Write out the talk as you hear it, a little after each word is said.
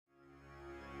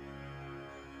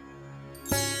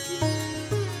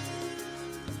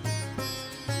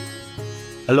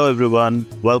Hello everyone,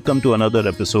 welcome to another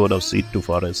episode of Seed to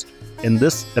Forest. In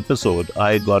this episode,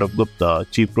 I, Gaurav Gupta,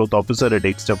 Chief Growth Officer at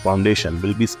Dexter Foundation,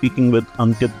 will be speaking with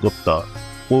Ankit Gupta,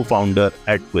 co-founder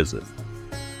at Quizizz.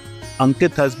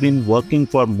 Ankit has been working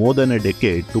for more than a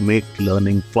decade to make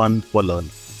learning fun for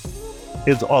learners.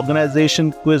 His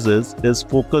organization Quizizz is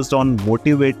focused on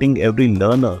motivating every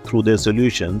learner through their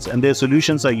solutions, and their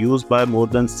solutions are used by more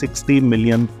than 60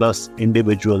 million plus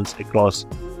individuals across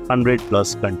 100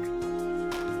 plus countries.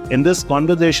 In this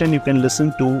conversation, you can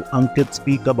listen to Ankit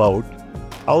speak about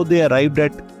how they arrived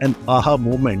at an aha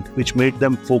moment which made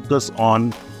them focus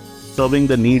on serving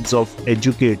the needs of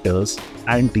educators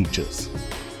and teachers.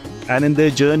 And in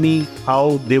their journey,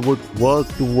 how they would work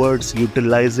towards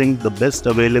utilizing the best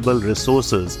available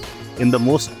resources in the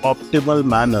most optimal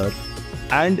manner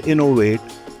and innovate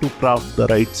to craft the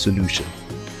right solution.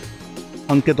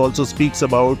 Ankit also speaks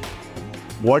about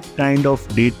what kind of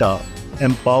data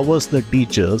empowers the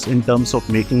teachers in terms of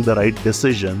making the right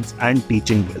decisions and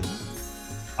teaching well.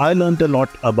 I learned a lot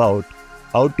about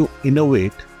how to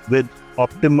innovate with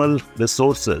optimal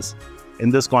resources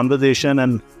in this conversation,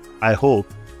 and I hope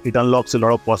it unlocks a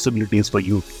lot of possibilities for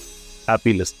you.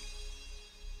 Happy listening.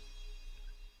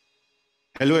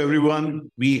 Hello everyone,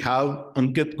 we have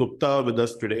Ankit Gupta with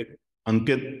us today.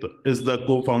 Ankit is the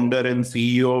co-founder and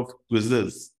CEO of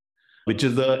Quizizz, which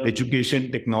is an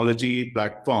education technology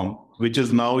platform which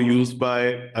is now used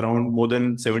by around more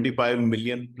than 75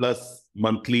 million plus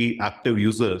monthly active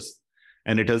users.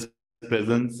 And it has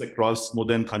presence across more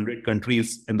than 100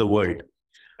 countries in the world.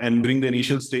 And during the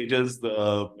initial stages,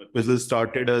 the Quizizz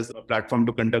started as a platform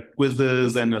to conduct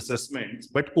quizzes and assessments.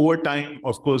 But over time,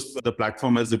 of course, the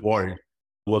platform has evolved,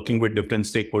 working with different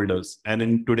stakeholders. And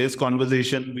in today's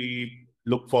conversation, we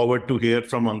look forward to hear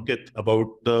from Ankit about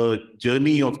the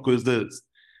journey of Quizizz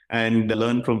and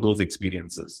learn from those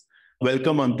experiences.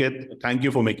 Welcome, Ankit. Thank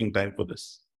you for making time for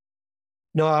this.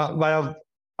 No, well,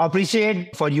 I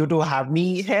appreciate for you to have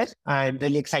me here. I'm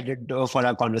really excited for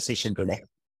our conversation today.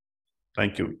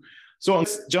 Thank you. So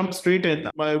let's jump straight in.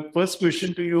 My first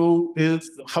question to you is,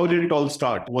 how did it all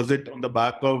start? Was it on the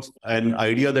back of an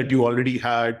idea that you already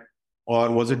had? Or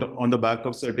was it on the back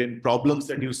of certain problems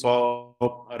that you saw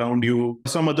around you?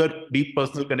 Some other deep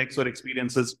personal connects or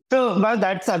experiences? So, well,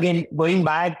 that's again going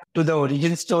back to the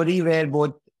origin story where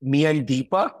both me and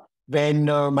Deepak, when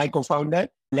my co-founder,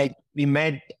 we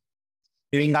met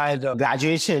during our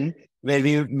graduation, where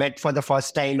we met for the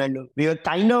first time, and we were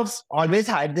kind of always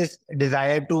had this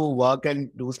desire to work and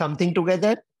do something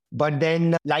together. But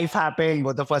then life happened.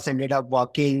 Both of us ended up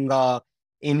working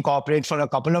in corporate for a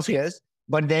couple of years.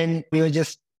 But then we were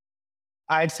just,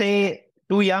 I'd say,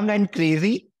 too young and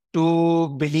crazy to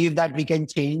believe that we can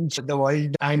change the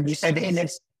world. And we said, hey,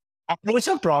 let's approach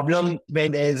a problem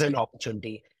when there's an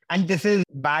opportunity. And this is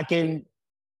back in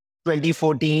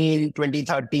 2014,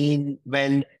 2013,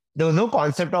 when there was no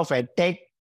concept of edtech.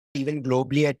 Even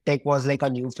globally, edtech was like a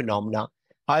new phenomenon.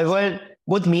 However,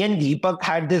 both me and Deepak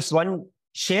had this one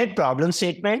shared problem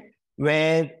statement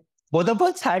where both of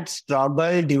us had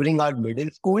struggled during our middle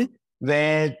school,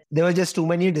 where there were just too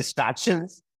many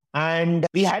distractions. And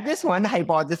we had this one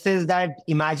hypothesis that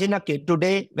imagine a kid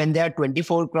today when they are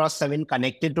 24/7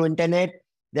 connected to internet,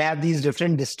 they have these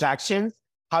different distractions.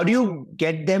 How do you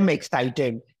get them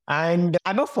excited? And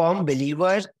I'm a firm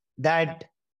believer that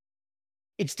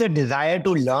it's the desire to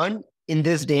learn in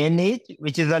this day and age,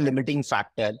 which is a limiting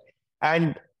factor.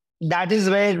 And that is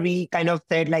where we kind of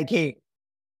said hey,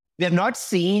 we have not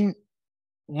seen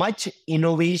much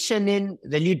innovation in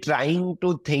really trying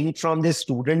to think from the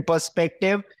student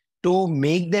perspective to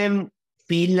make them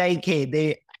feel hey,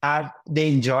 they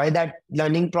enjoy that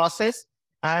learning process.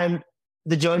 And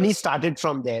the journey started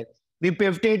from there. We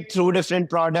pivoted through different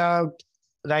products,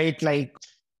 right? Like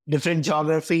different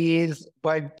geographies,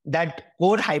 but that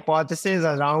core hypothesis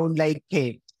around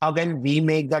hey, how can we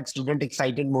make that student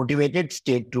excited, motivated,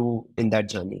 stay true in that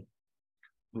journey?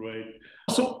 Right.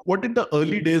 So what did the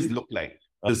early days look like,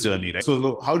 this journey, right?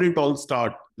 So how did it all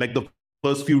start? Like the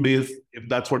first few days, if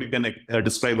that's what you can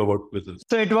describe about Quizizz.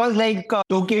 So it was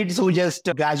two kids who just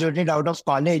graduated out of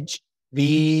college.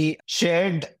 We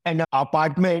shared an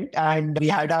apartment and we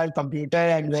had our computer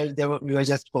and we were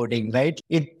just coding, right?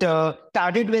 It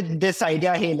started with this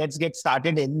idea, hey, let's get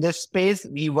started in this space.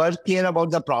 We were clear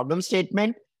about the problem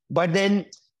statement. But then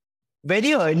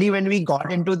very early when we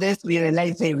got into this, we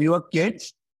realized, hey, we were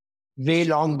kids way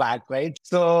long back, right?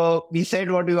 So we said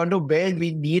what we want to build.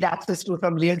 We need access to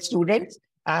some real students.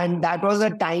 And that was a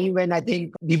time when I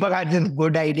think Deepak had this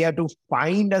good idea to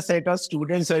find a set of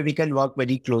students where we can work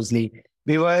very closely.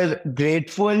 We were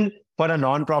grateful for a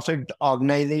non-profit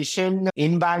organization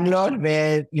in Bangalore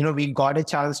where, we got a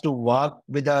chance to work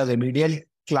with a remedial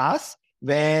class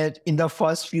where in the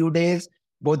first few days,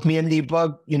 both me and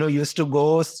Deepak, used to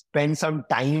go spend some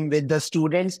time with the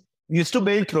students. We used to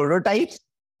build prototypes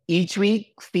each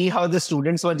week, see how the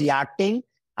students were reacting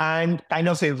and kind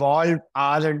of evolve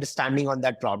our understanding on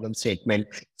that problem statement.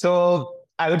 So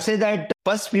I would say that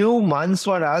first few months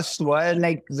for us were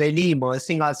like really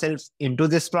immersing ourselves into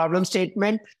this problem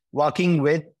statement, working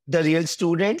with the real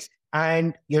students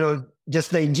and,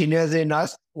 just the engineers in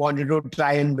us wanted to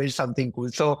try and build something cool.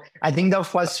 So I think the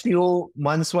first few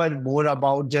months were more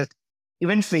about just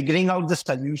even figuring out the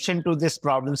solution to this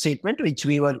problem statement, which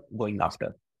we were going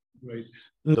after. Right.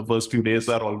 The first few days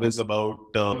are always about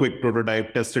quick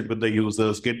prototype, test it with the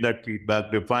users, get that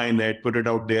feedback, refine it, put it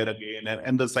out there again,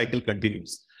 and the cycle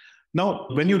continues. Now,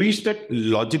 when you reach that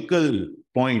logical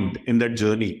point in that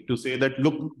journey to say that,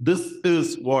 look, this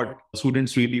is what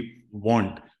students really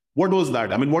want, what was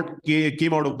that? I mean, what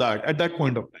came out of that at that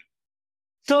point of time?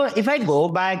 So if I go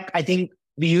back, I think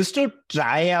we used to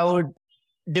try out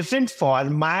different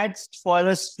formats for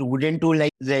a student to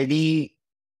like really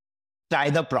try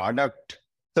the product.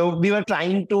 So we were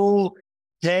trying to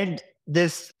thread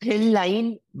this thin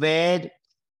line where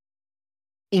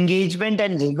engagement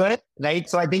and rigor, right?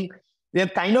 So I think we are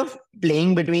kind of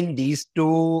playing between these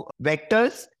two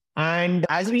vectors. And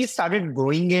as we started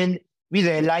going in, we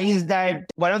realized that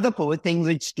one of the core things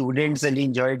which students really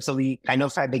enjoyed, so we kind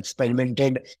of had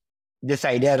experimented this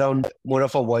idea around more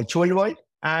of a virtual world.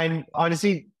 And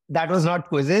honestly, that was not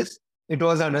Quizizz. It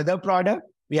was another product.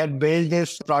 We had built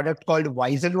this product called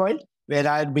Wise in World, where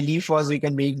our belief was we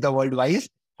can make the world wise.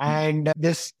 And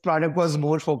this product was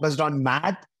more focused on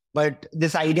math. But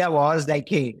this idea was like,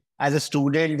 hey, as a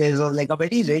student, there's like a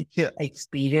very rich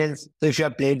experience. So if you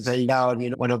have played Zelda or,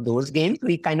 one of those games,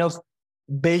 we kind of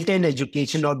built in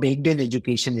education or baked in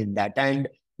education in that. And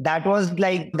that was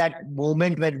like that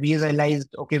moment where we realized,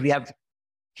 okay, we have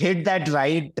hit that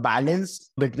right balance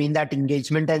between that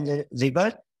engagement and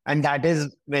rigor. And that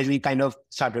is where we kind of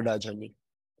started our journey.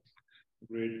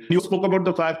 Great. You spoke about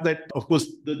the fact that, of course,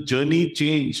 the journey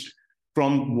changed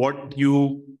from what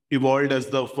you evolved as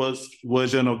the first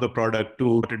version of the product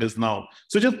to what it is now.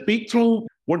 So just speak through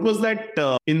what was that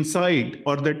insight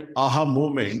or that aha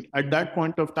moment at that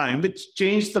point of time, which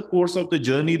changed the course of the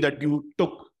journey that you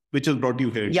took, which has brought you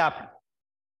here. Yeah.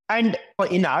 And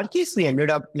in our case, we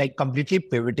ended up like completely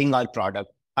pivoting our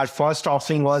product. Our first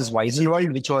offering was Wise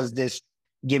World, which was this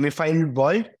gamified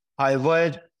world.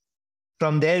 However,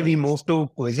 from there, we moved to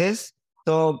Quizizz.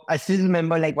 So I still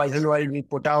remember like Wise World, we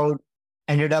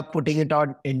ended up putting it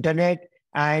on internet.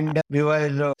 And we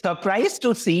were surprised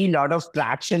to see a lot of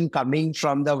traction coming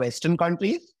from the Western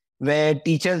countries where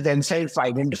teachers themselves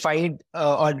identified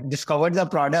or discovered the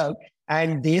product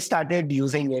and they started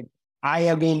using it.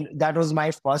 That was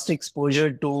my first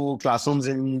exposure to classrooms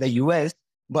in the US,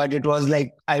 but it was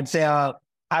like, I'd say a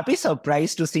happy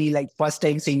surprise to see like first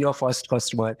time seeing your first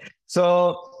customer.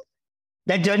 So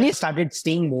that journey started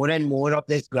seeing more and more of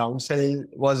this groundswell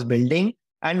was building.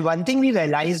 And one thing we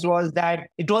realized was that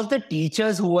it was the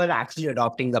teachers who were actually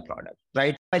adopting the product,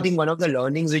 right? I think one of the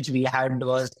learnings which we had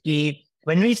was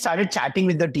when we started chatting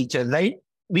with the teachers, right?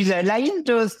 We realized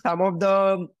some of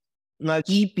the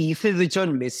key pieces which were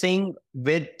missing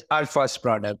with our first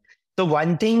product. So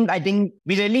one thing, I think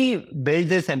we really build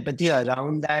this empathy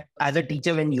around that as a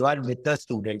teacher when you are with the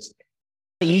students.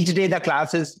 Each day the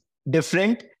class is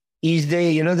different. Each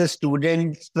day, the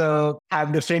students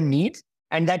have different needs.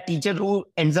 And that teacher who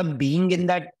ends up being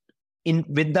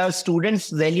with the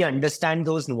students really understand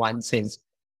those nuances.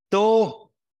 So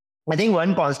I think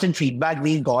one constant feedback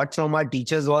we got from our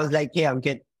teachers was like, hey,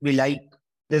 Ankit, we like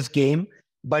this game,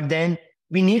 but then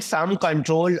we need some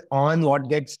control on what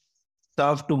gets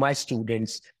served to my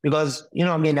students. Because,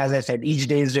 again, as I said, each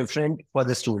day is different for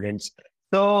the students.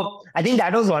 So I think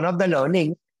that was one of the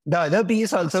learnings. The other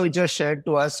piece also which was shared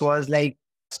to us was like,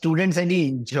 students really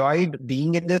enjoyed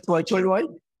being in this virtual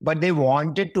world, but they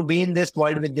wanted to be in this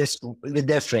world with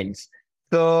their friends.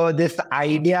 So this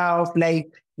idea of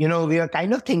like, we are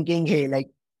kind of thinking, hey, like,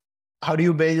 how do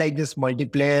you build like this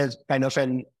multiplayer kind of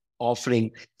an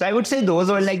offering? So I would say those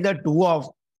were like the two of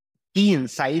key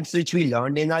insights which we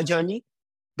learned in our journey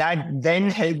that then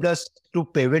helped us to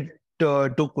pivot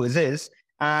to Quizizz.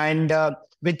 And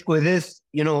with Quizizz,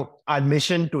 our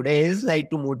mission today is like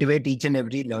to motivate each and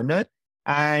every learner.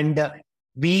 And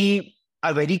we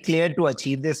are very clear to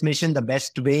achieve this mission. The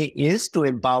best way is to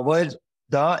empower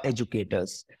the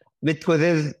educators. With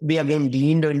Quizizz, we again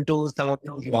leaned into some of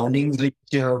those learnings which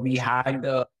we had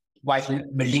while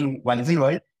building Wise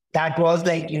World. that was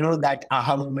like, that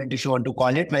aha moment, if you want to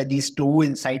call it, where these two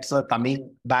insights were coming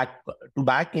back to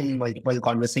back in multiple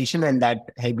conversation, and that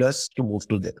helped us to move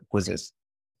to the quizzes.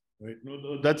 Right.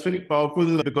 No, that's very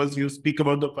powerful because you speak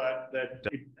about the fact that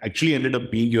it actually ended up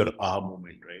being your aha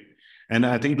moment, right? And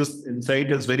I think this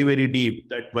insight is very, very deep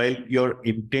that while your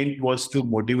intent was to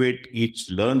motivate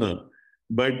each learner,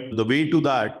 but the way to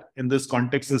that in this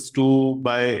context is to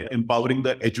by empowering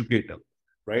the educator,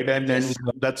 right? And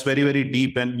that's very, very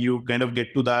deep. And you kind of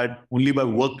get to that only by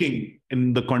working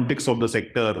in the context of the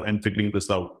sector and figuring this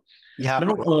out. Yeah.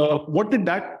 Now, what did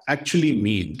that actually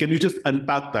mean? Can you just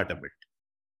unpack that a bit?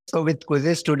 So with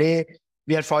Quizizz today,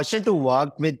 we are fortunate to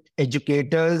work with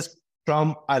educators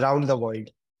from around the world.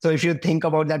 So if you think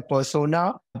about that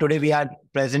persona, today we are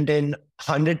present in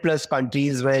 100 plus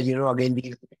countries where, again,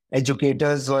 these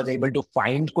educators were able to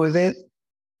find Quizizz,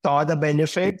 saw the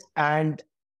benefits, and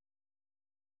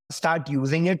start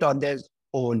using it on their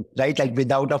own, right? Like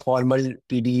without a formal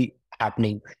PD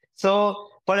happening. So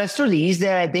for us to reach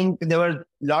there, I think there were a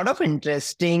lot of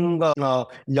interesting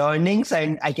learnings,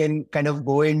 and I can kind of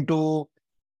go into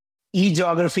each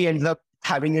geography ends up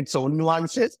having its own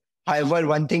nuances. However,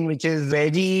 one thing which is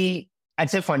very, I'd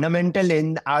say, fundamental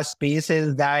in our space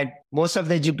is that most of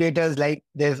the educators, like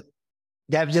they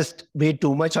have just way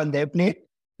too much on their plate,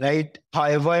 right?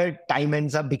 However, time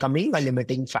ends up becoming a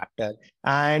limiting factor.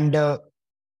 And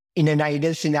in an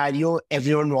ideal scenario,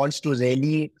 everyone wants to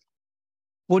really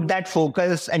put that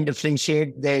focus and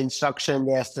differentiate their instruction,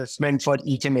 their assessment for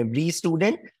each and every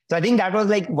student. So I think that was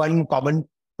like one common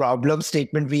problem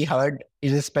statement we heard,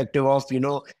 irrespective of,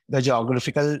 the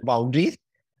geographical boundaries.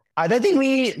 Other thing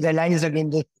we realized,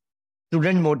 again, the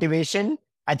student motivation,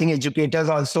 I think educators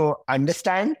also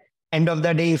understand. End of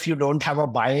the day, if you don't have a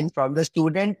buy-in from the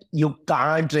student, you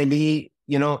can't really,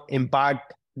 impart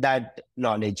that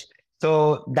knowledge.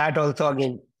 So that also,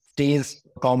 again, stays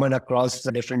common across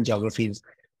the different geographies.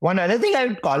 One other thing I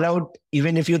would call out,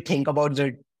 even if you think about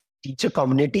the teacher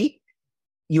community,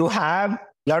 you have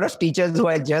a lot of teachers who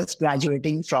are just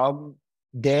graduating from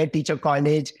their teacher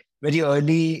college very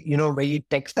early, very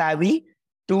tech savvy,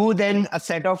 to then a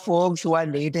set of folks who are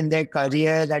late in their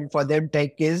career, and for them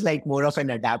tech is like more of an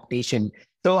adaptation.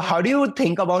 So how do you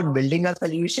think about building a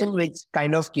solution which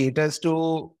kind of caters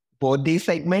to both these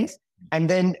segments? And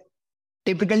then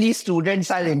typically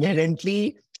students are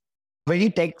inherently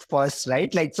very tech first,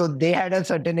 right? Like, so they had a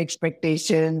certain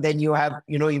expectation. Then you have,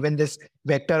 even this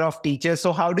vector of teachers.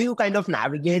 So how do you kind of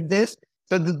navigate this?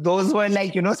 So those were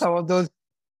like, some of those,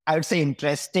 I would say,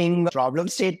 interesting problem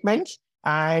statements.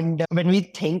 And when we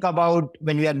think about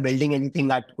when we are building anything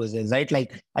like Quizizz, right?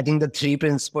 Like, I think the three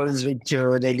principles which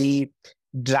really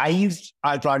drives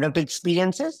our product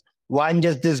experiences. One,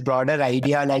 just this broader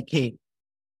idea, like, hey,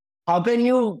 how can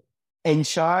you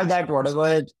ensure that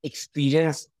whatever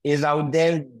experience is out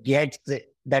there gets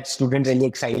that student really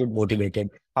excited, motivated?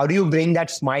 How do you bring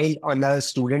that smile on the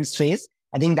student's face?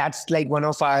 I think that's like one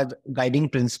of our guiding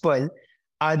principles.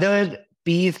 Other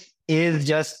piece is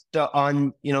just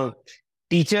on,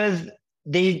 teachers,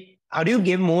 how do you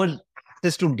give more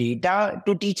access to data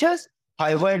to teachers?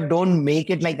 However, don't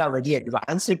make it like a very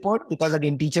advanced report, because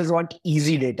again, teachers want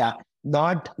easy data,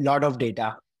 not a lot of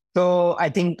data. So I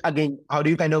think, again, how do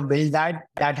you kind of build that?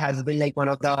 That has been like one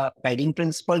of the guiding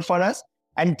principles for us.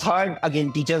 And third,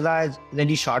 again, teachers are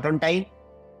really short on time.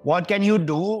 What can you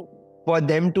do for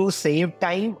them to save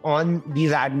time on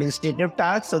these administrative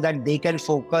tasks so that they can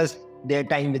focus their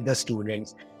time with the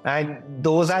students? And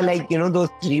those are like, those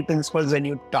three principles when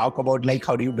you talk about like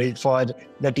how do you build for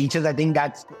the teachers. I think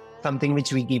that's something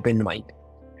which we keep in mind.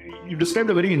 You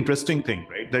described a very interesting thing,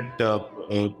 right? That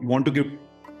you want to give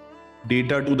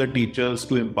data to the teachers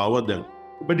to empower them,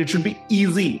 but it should be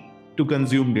easy to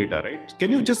consume data, right? Can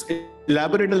you just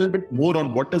elaborate a little bit more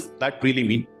on what does that really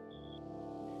mean?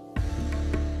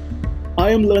 I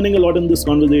am learning a lot in this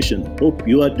conversation. Hope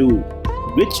you are too.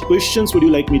 Which questions would you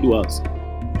like me to ask?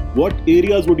 What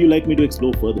areas would you like me to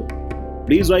explore further?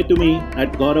 Please write to me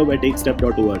at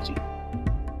gaurav@takestep.org.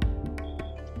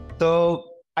 So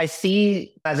I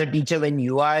see as a teacher, when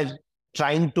you are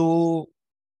trying to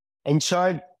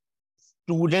ensure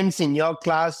students in your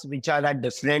class, which are at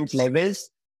different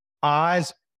levels, are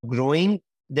growing,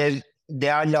 they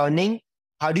are learning,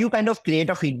 how do you kind of create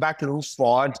a feedback loop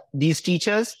for these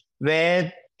teachers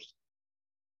where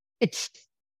it's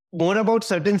more about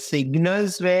certain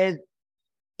signals where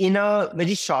in a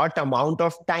very short amount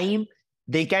of time,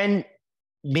 they can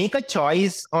make a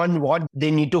choice on what they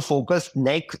need to focus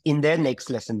next in their next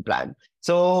lesson plan.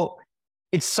 So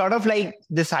it's sort of like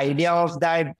this idea of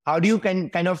that, how do you can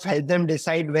kind of help them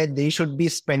decide where they should be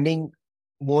spending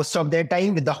most of their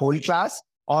time with the whole class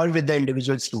or with the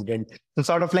individual student. So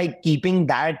sort of like keeping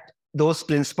those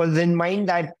principles in mind,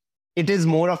 that it is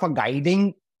more of a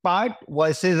guiding part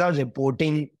versus a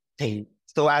reporting thing.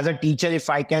 So as a teacher, if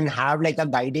I can have like a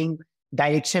guiding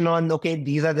direction on, okay,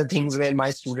 these are the things where my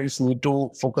students need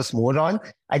to focus more on,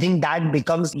 I think that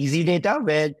becomes easy data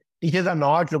where teachers are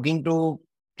not looking to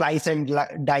slice and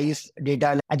dice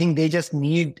data. I think they just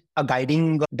need a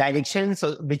guiding direction,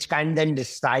 so which can then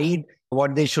decide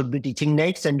what they should be teaching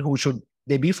next and who should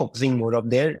they be focusing more of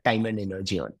their time and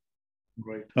energy on.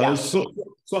 Right. Yeah. So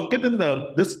Ankit, in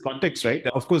this context, right?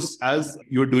 Of course, as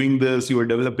you're doing this, you were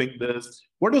developing this.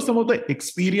 What were some of the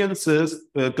experiences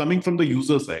coming from the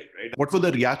user side, right? What were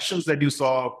the reactions that you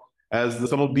saw as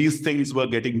some of these things were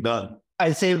getting done?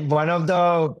 I'd say one of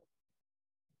the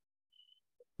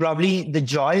probably the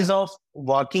joys of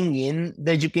working in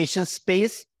the education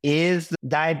space is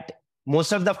that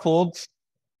most of the folks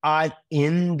are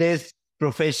in this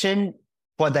profession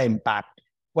for the impact.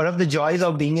 One of the joys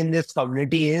of being in this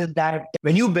community is that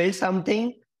when you build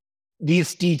something,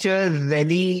 these teachers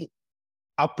really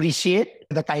appreciate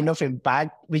the kind of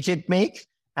impact which it makes,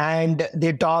 and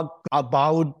they talk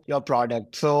about your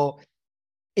product. So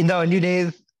in the early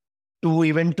days to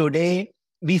even today,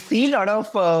 we see a lot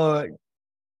of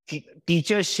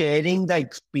teachers sharing the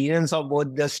experience of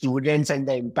both the students and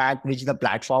the impact which the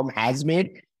platform has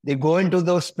made. They go into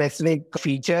those specific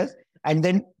features and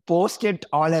then post it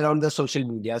all around the social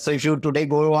media. So if you today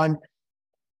go on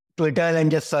Twitter and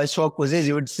just search for Quizizz,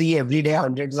 you would see every day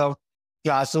hundreds of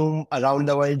classrooms around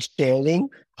the world sharing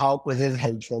how Quizizz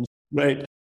helps them. Right.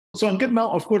 So Ankit,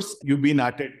 now, of course, you've been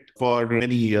at it for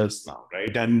many years now,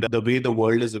 right? And the way the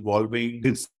world is evolving,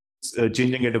 it's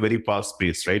changing at a very fast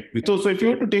pace, right? So if you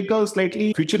were to take a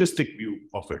slightly futuristic view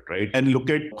of it, right, and look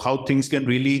at how things can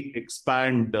really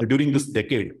expand during this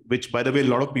decade, which, by the way, a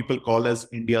lot of people call as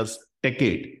India's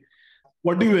decade,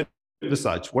 what do you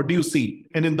envisage? What do you see?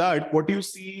 And in that, what do you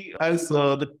see as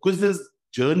the Quizizz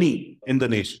journey in the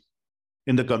nation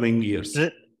in the coming years?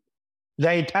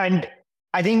 Right. And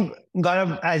I think,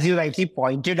 Gaurav, as you rightly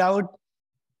pointed out,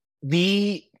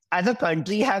 we as a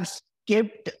country have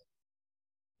skipped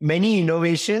many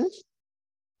innovations.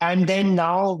 And then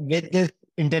now with this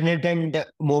internet and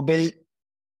mobile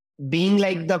being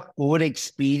like the core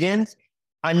experience,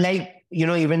 unlike,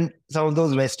 even some of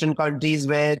those Western countries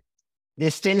where they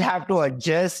still have to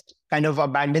adjust, kind of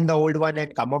abandon the old one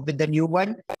and come up with the new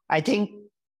one. I think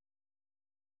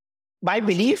my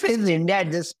belief is India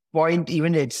at this point,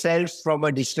 even itself from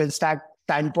a digital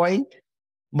standpoint,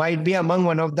 might be among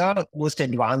one of the most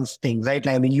advanced things, right?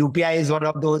 Like, I mean, UPI is one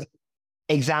of those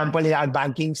examples. In our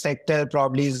banking sector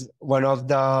probably is one of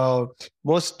the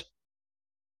most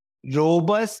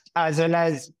robust as well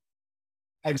as,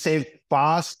 I'd say,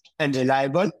 fast and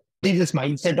reliable. This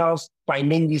mindset of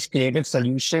finding these creative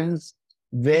solutions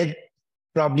with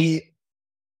probably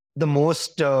the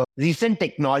most recent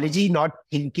technology, not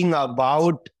thinking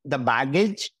about the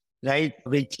baggage, right?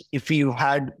 Which if you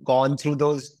had gone through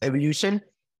those evolution,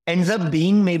 ends up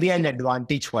being maybe an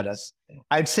advantage for us.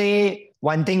 I'd say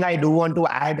one thing I do want to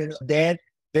add there,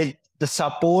 with the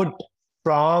support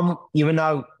from even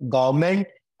our government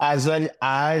as well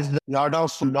as a lot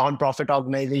of non-profit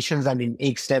organizations. I mean,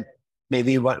 Step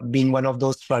maybe being one of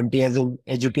those frontiers in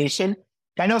education,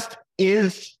 kind of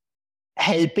is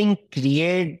helping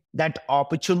create that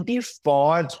opportunity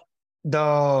for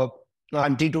the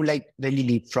country to like really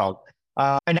leapfrog.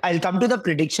 And I'll come to the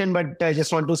prediction, but I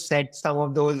just want to set some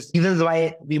of those reasons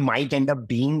why we might end up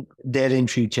being there in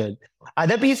future.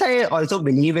 Other piece I also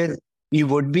believe is we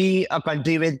would be a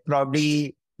country with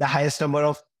probably the highest number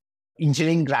of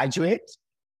engineering graduates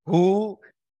who,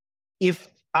 if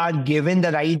are given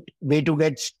the right way to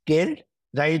get skilled,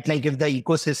 right? Like if the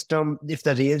ecosystem, if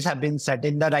the rails have been set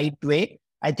in the right way,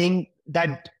 I think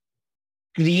that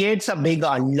creates a big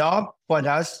unlock for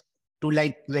us to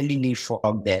like really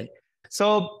leapfrog there.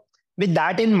 So with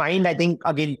that in mind, I think,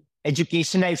 again,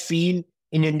 education, I feel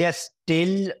in India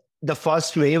still the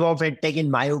first wave of EdTech,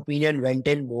 in my opinion, went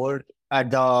in more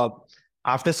at the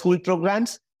after school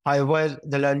programs. However,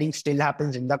 the learning still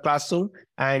happens in the classroom.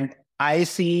 And I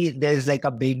see there's like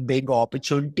a big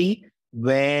opportunity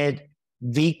where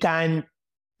we can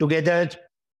together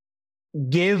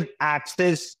give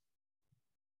access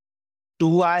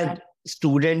to our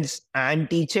students and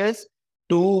teachers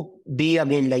to be,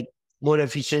 again, like more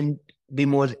efficient, be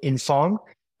more informed,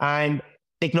 and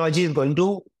technology is going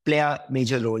to play a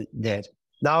major role there.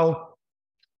 Now,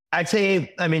 I'd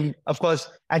say, I mean, of course,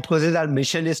 at Quizizz, our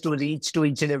mission is to reach to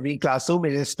each and every classroom,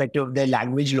 irrespective of their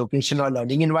language, location, or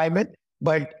learning environment.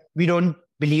 But we don't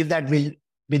believe that we'll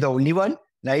be the only one,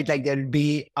 right? Like there will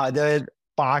be other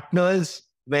partners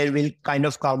where we'll kind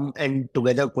of come and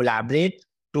together collaborate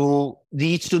to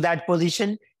reach to that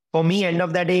position. For me, end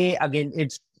of the day, again,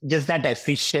 it's just that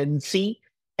efficiency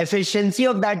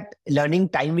of that learning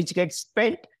time which gets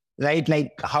spent, right?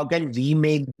 Like how can we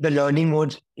make the learning more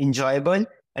enjoyable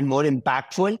and more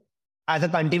impactful? As a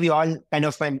country, we all kind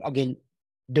of find, again,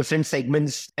 different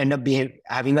segments end up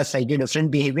having a slightly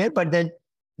different behavior, but then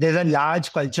there's a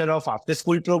large culture of after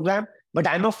school program. But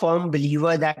I'm a firm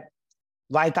believer that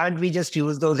why can't we just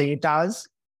use those 8 hours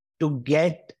to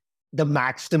get the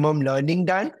maximum learning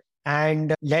done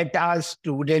and let our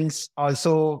students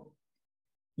also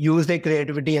use their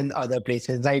creativity in other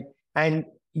places, right? And,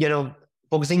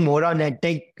 focusing more on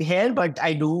edtech here, but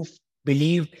I do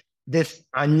believe this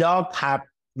unlock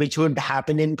which would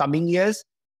happen in coming years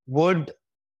would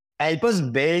help us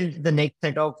build the next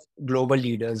set of global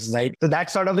leaders, right? So that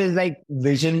sort of is like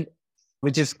vision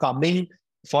which is coming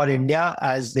for India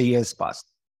as the years pass.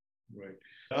 Right.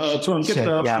 So Ankit,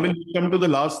 Sure, yeah. we come to the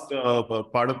last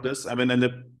part of this. And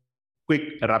the quick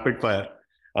rapid fire.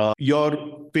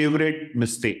 Your favorite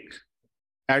mistake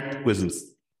at Quizizz?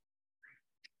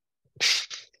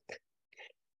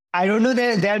 I don't know.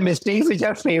 There are mistakes which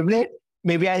are favorite.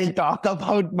 Maybe I'll talk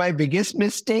about my biggest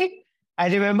mistake. I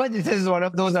remember this is one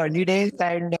of those early days,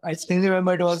 and I still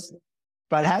remember it was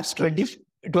perhaps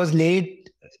it was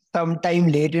sometime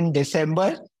late in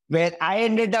December, where I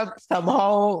ended up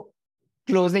somehow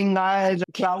closing our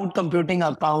cloud computing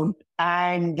account,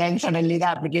 and then suddenly the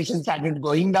application started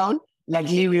going down.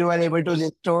 Luckily, we were able to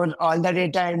restore all the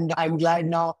data, and I'm glad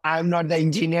now I'm not the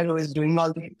engineer who is doing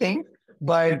all these things.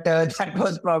 But that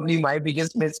was probably my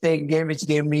biggest mistake, which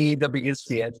gave me the biggest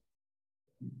fear.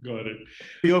 Got it.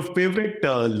 Your favorite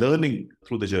learning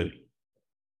through the journey?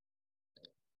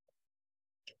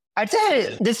 I'd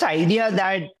say this idea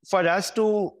that for us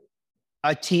to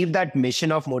achieve that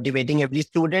mission of motivating every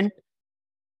student,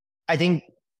 I think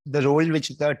the role which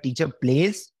the teacher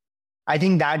plays, I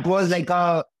think that was like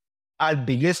our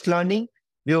biggest learning.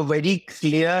 We were very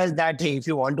clear that, hey, if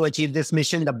you want to achieve this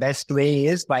mission, the best way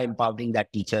is by empowering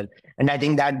that teacher. And I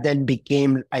think that then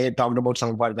became, I talked about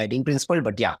some of our guiding principle,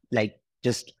 but yeah, like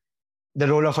just the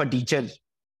role of a teacher,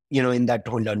 in that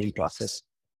whole learning process.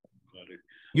 Got it.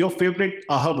 Your favorite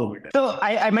aha moment? So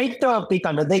I might pick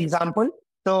another example.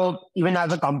 So even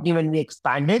as a company, when we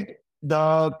expanded,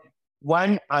 the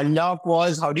one unlock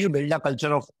was how do you build a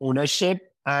culture of ownership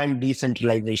and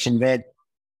decentralization where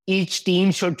each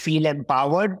team should feel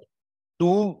empowered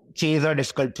to chase a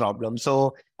difficult problem.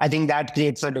 So I think that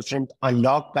creates a different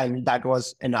unlock, and that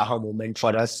was an aha moment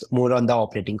for us, more on the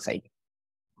operating side.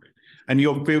 And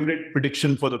your favorite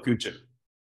prediction for the future?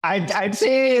 I'd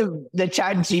say the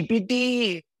Chat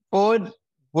GPT 4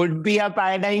 would be a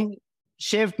paradigm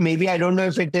shift. Maybe I don't know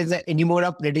if it is any more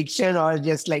a prediction or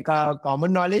just like a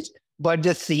common knowledge, but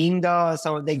just seeing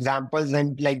some of the examples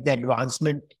and like the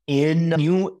advancement in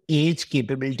new age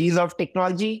capabilities of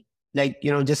technology,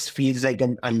 just feels like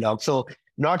an unlock. So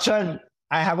not sure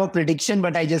I have a prediction,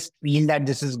 but I just feel that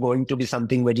this is going to be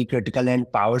something very critical and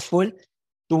powerful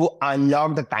to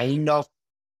unlock the kind of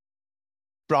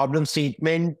problem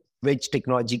statement which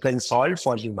technology can solve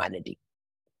for humanity.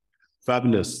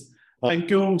 Fabulous.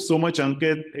 Thank you so much,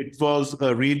 Ankit. It was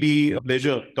a really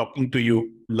pleasure talking to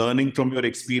you, learning from your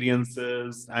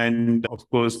experiences, and of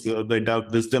course, the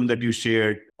wisdom that you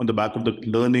shared on the back of the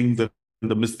learnings and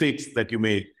the mistakes that you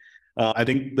made. I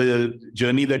think the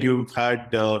journey that you've had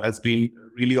has been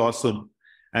really awesome.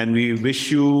 And we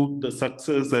wish you the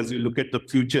success as you look at the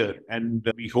future. And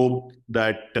we hope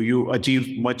that you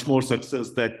achieve much more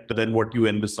success than what you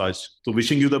envisaged. So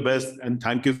wishing you the best, and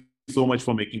thank you so much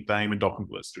for making time and talking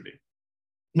to us today.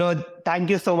 No, thank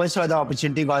you so much for the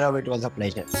opportunity, Gaurav. It was a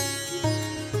pleasure.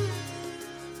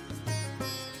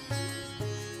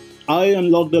 I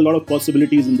unlocked a lot of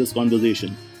possibilities in this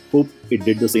conversation. Hope it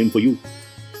did the same for you.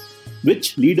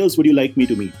 Which leaders would you like me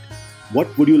to meet?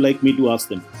 What would you like me to ask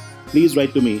them? Please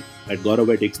write to me at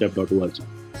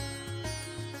gaurav@takestep.org.